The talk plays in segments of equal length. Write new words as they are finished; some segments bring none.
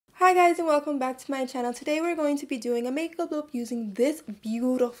Hi guys and welcome back to my channel. Today we're going to be doing a makeup look using this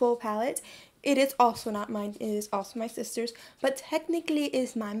beautiful palette. It is also not mine, it is also my sister's, but technically it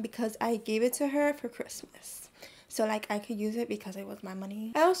is mine because I gave it to her for Christmas. So like I could use it because it was my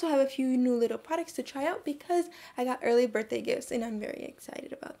money. I also have a few new little products to try out because I got early birthday gifts and I'm very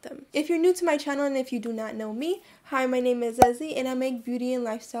excited about them. If you're new to my channel and if you do not know me, hi, my name is Leslie and I make beauty and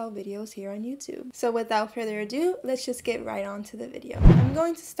lifestyle videos here on YouTube. So without further ado, let's just get right on to the video. I'm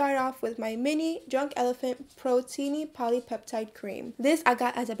going to start off with my mini Drunk Elephant Proteiny Polypeptide Cream. This I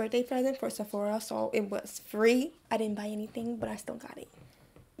got as a birthday present for Sephora, so it was free. I didn't buy anything, but I still got it.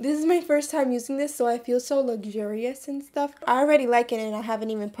 This is my first time using this, so I feel so luxurious and stuff. I already like it and I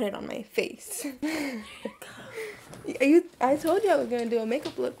haven't even put it on my face. I told you I was going to do a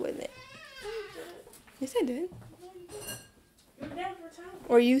makeup look with it. Yes, I did.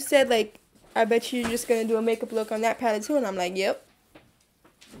 Or you said, like, I bet you're just going to do a makeup look on that palette too, and I'm like, yep.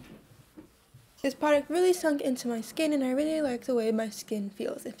 This product really sunk into my skin and I really like the way my skin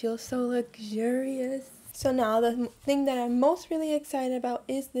feels. It feels so luxurious. So now the thing that I'm most really excited about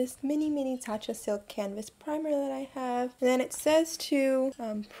is this mini Tatcha Silk Canvas Primer that I have. And then it says to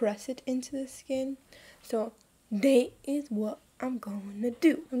press it into the skin. So that is what I'm going to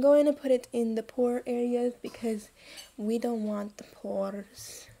do. I'm going to put it in the pore areas because we don't want the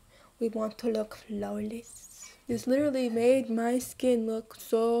pores. We want to look flawless. This literally made my skin look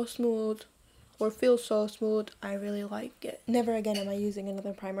so smooth. Or feel so smooth. I really like it. Never again am I using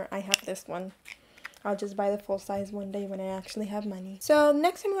another primer. I have this one. I'll just buy the full size one day when I actually have money. So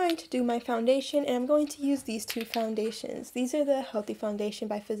next I'm going to do my foundation and I'm going to use these two foundations. These are the Healthy Foundation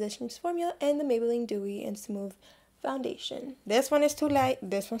by Physicians Formula and the Maybelline Dewy and Smooth Foundation. This one is too light,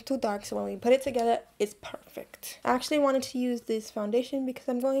 this one's too dark, so when we put it together, it's perfect. I actually wanted to use this foundation because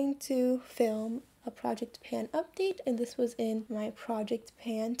I'm going to film a Project Pan update, and this was in my Project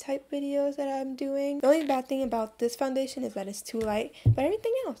Pan type videos that I'm doing. The only bad thing about this foundation is that it's too light, but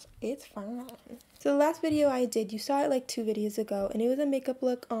everything else, it's fine. So the last video I did, you saw it like 2 videos ago, and it was a makeup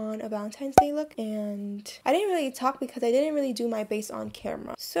look on a Valentine's Day look, and I didn't really talk because I didn't really do my base on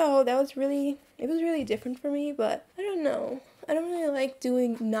camera. So that was really, it was really different for me, but I don't know. I don't really like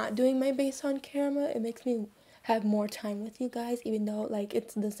not doing my base on camera. It makes me have more time with you guys, even though like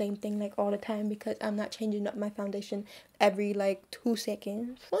it's the same thing like all the time because I'm not changing up my foundation every like 2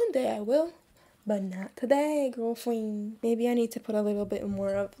 seconds. One day I will, but not today, girlfriend. Maybe I need to put a little bit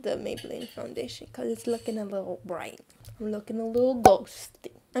more of the Maybelline foundation because it's looking a little bright. I'm looking a little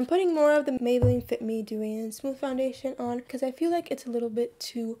ghosty. I'm putting more of the Maybelline Fit Me Dewy and Smooth Foundation on because I feel like it's a little bit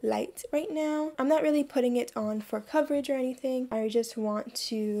too light right now. I'm not really putting it on for coverage or anything. I just want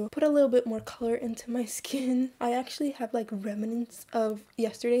to put a little bit more color into my skin. I actually have like remnants of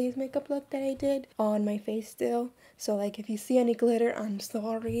yesterday's makeup look that I did on my face still. So like if you see any glitter, I'm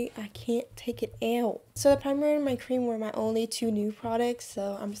sorry. I can't take it out. So the primer and my cream were my only 2 new products.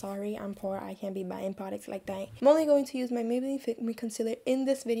 So I'm sorry, I'm poor. I can't be buying products like that. I'm only going to use my Maybelline Fit Me Concealer in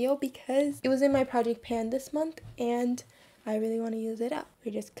this video because it was in my Project Pan this month and I really want to use it up.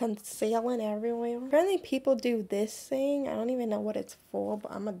 We're just concealing everywhere. Apparently people do this thing. I don't even know what it's for,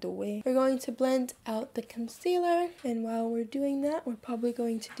 but I'm gonna do it. We're going to blend out the concealer, and while we're doing that, we're probably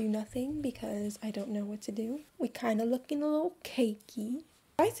going to do nothing because I don't know what to do. We kind of looking a little cakey.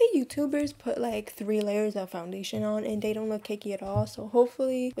 I see YouTubers put like 3 layers of foundation on and they don't look cakey at all. So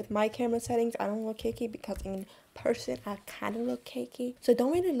hopefully with my camera settings, I don't look cakey because in person I kind of look cakey. So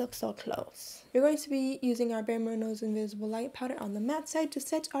don't really look so close. We're going to be using our Bare Minerals Invisible Light Powder on the matte side to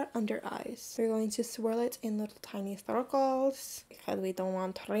set our under eyes. We're going to swirl it in little tiny circles because we don't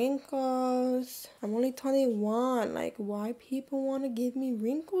want wrinkles. I'm only 21. Like, why people want to give me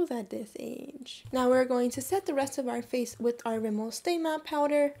wrinkles at this age? Now we're going to set the rest of our face with our Rimmel Stay Matte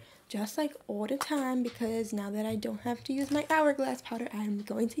Powder, just like all the time, because now that I don't have to use my Hourglass powder, I'm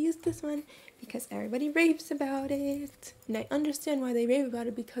going to use this one because everybody raves about it. And I understand why they rave about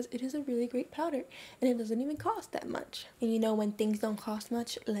it because it is a really great powder and it doesn't even cost that much. And you know, when things don't cost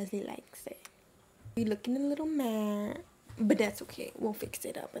much, Leslie likes it. You're looking a little matte, but that's okay. We'll fix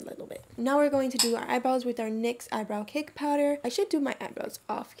it up a little bit. Now we're going to do our eyebrows with our NYX Eyebrow Cake Powder. I should do my eyebrows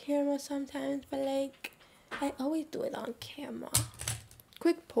off camera sometimes, but like, I always do it on camera.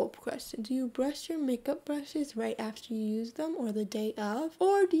 Quick poll question. Do you brush your makeup brushes right after you use them or the day of?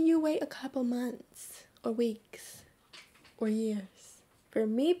 Or do you wait a couple months or weeks or years? For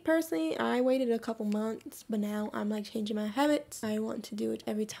me personally, I waited a couple months, but now I'm like changing my habits. I want to do it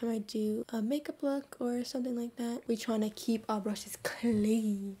every time I do a makeup look or something like that. We're trying to keep our brushes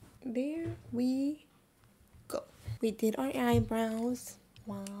clean. There we go. We did our eyebrows.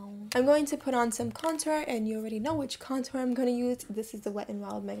 Wow. I'm going to put on some contour, and you already know which contour I'm going to use. This is the Wet n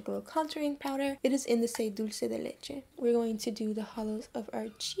Wild Mega Glow Contouring Powder. It is in the shade Dulce de Leche. We're going to do the hollows of our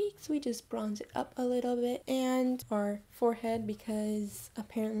cheeks. We just bronze it up a little bit, and our forehead, because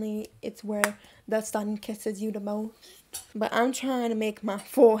apparently it's where the sun kisses you the most. But I'm trying to make my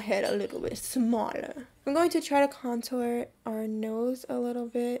forehead a little bit smaller. I'm going to try to contour our nose a little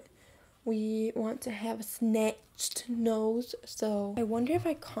bit. We want to have a snatched nose, so I wonder if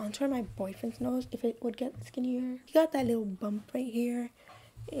I contour my boyfriend's nose, if it would get skinnier. He got that little bump right here,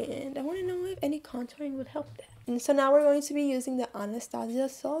 and I want to know if any contouring would help that. And so now we're going to be using the Anastasia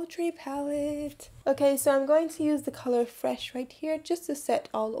Sultry palette. Okay, so I'm going to use the color Fresh right here just to set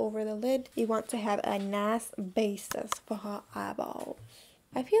all over the lid. You want to have a nice basis for her eyeballs.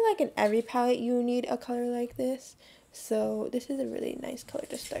 I feel like in every palette you need a color like this, so this is a really nice color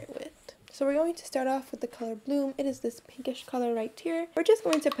to start with. So we're going to start off with the color Bloom. It is this pinkish color right here. We're just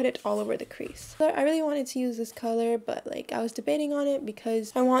going to put it all over the crease. So I really wanted to use this color, but like I was debating on it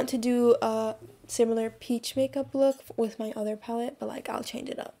because I want to do a similar peach makeup look with my other palette, but like I'll change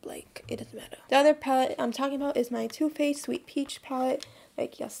it up, like it doesn't matter. The other palette I'm talking about is my Too Faced Sweet Peach palette.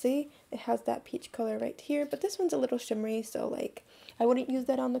 Like you'll see, it has that peach color right here, but this one's a little shimmery, so like I wouldn't use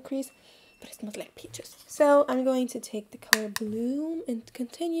that on the crease. But it smells like peaches. So I'm going to take the color Bloom and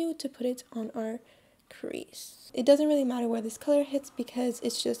continue to put it on our crease. It doesn't really matter where this color hits because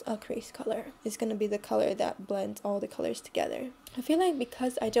it's just a crease color. It's going to be the color that blends all the colors together. I feel like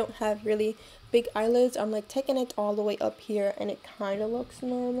because I don't have really big eyelids, I'm like taking it all the way up here and it kind of looks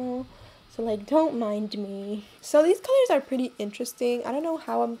normal. So like don't mind me. So these colors are pretty interesting. I don't know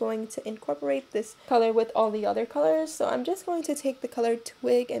how I'm going to incorporate this color with all the other colors. So I'm just going to take the color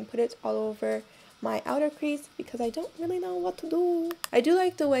Twig and put it all over my outer crease because I don't really know what to do. I do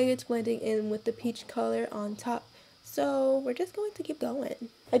like the way it's blending in with the peach color on top. So we're just going to keep going.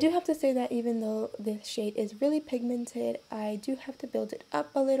 I do have to say that even though this shade is really pigmented, I do have to build it up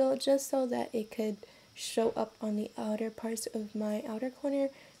a little just so that it could show up on the outer parts of my outer corner,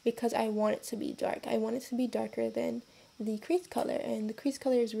 because I want it to be dark. I want it to be darker than the crease color, and the crease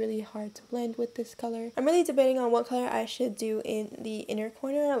color is really hard to blend with this color. I'm really debating on what color I should do in the inner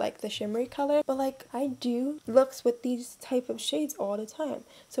corner, like the shimmery color, but like I do looks with these type of shades all the time,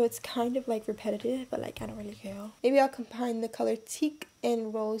 so it's kind of like repetitive, but like I don't really care. Maybe I'll combine the color Teak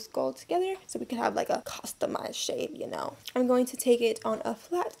and Rose Gold together so we can have like a customized shade, you know. I'm going to take it on a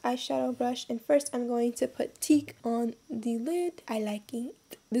flat eyeshadow brush, and first I'm going to put Teak on the lid. I like it.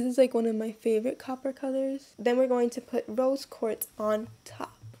 This is like one of my favorite copper colors. Then we're going to put Rose Quartz on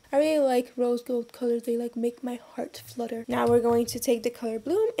top. I really like rose gold colors. They like make my heart flutter. Now we're going to take the color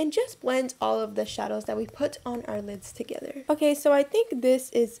Bloom and just blend all of the shadows that we put on our lids together. Okay, so I think this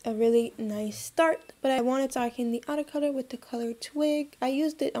is a really nice start, but I want to darken the outer color with the color Twig. I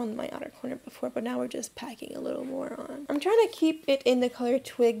used it on my outer corner before, but now we're just packing a little more on. I'm trying to keep it in the color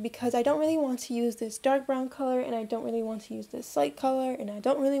Twig because I don't really want to use this dark brown color, and I don't really want to use this light color, and I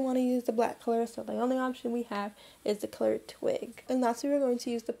don't really want to use the black color, so the only option we have is the color Twig. And lastly, we're going to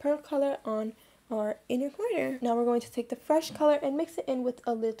use the pearl color on our inner corner. Now we're going to take the Fresh color and mix it in with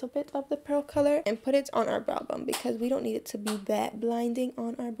a little bit of the pearl color and put it on our brow bone because we don't need it to be that blinding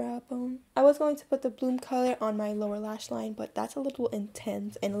on our brow bone. I was going to put the Bloom color on my lower lash line, but that's a little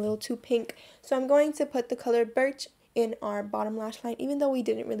intense and a little too pink, so I'm going to put the color Birch in our bottom lash line, even though we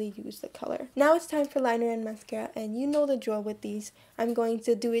didn't really use the color. Now it's time for liner and mascara, and you know the drill with these. I'm going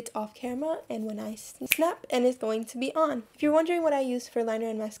to do it off camera, and when I snap, and it's going to be on. If you're wondering what I use for liner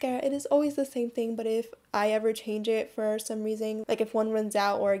and mascara, it is always the same thing, but if I ever change it for some reason, like if one runs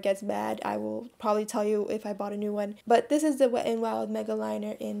out or it gets bad, I will probably tell you if I bought a new one. But this is the Wet n Wild Mega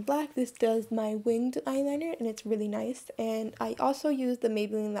Liner in black. This does my winged eyeliner, and it's really nice. And I also use the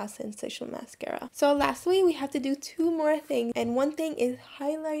Maybelline Lash Sensational Mascara. So lastly, we have to do two more things, and one thing is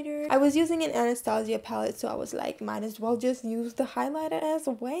highlighter. I was using an Anastasia palette, so I was like, might as well just use the highlighter as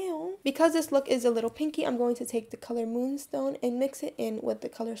well. Because this look is a little pinky, I'm going to take the color Moonstone and mix it in with the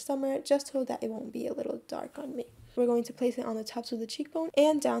color Summer, just so that it won't be a little dark on me. We're going to place it on the tops of the cheekbone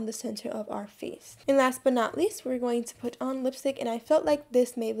and down the center of our face. And last but not least, we're going to put on lipstick, and I felt like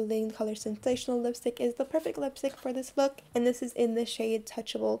this Maybelline Color Sensational lipstick is the perfect lipstick for this look, and this is in the shade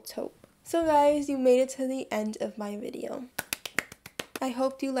Touchable Taupe. So guys, you made it to the end of my video. I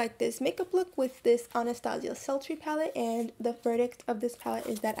hope you like this makeup look with this Anastasia Sultry palette, and the verdict of this palette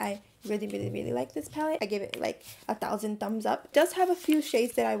is that I really like this palette. I give it like 1,000 thumbs up. It does have a few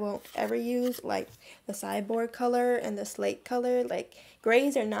shades that I won't ever use, like the Cyborg color and the Slate color. Like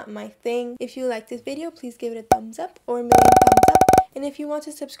grays are not my thing. If you like this video, please give it a thumbs up or a million thumbs up. And if you want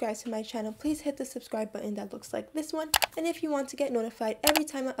to subscribe to my channel, please hit the subscribe button that looks like this one. And if you want to get notified every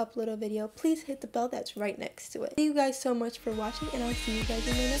time I upload a video, please hit the bell that's right next to it. Thank you guys so much for watching, and I'll see you guys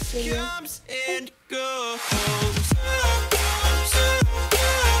in my next video.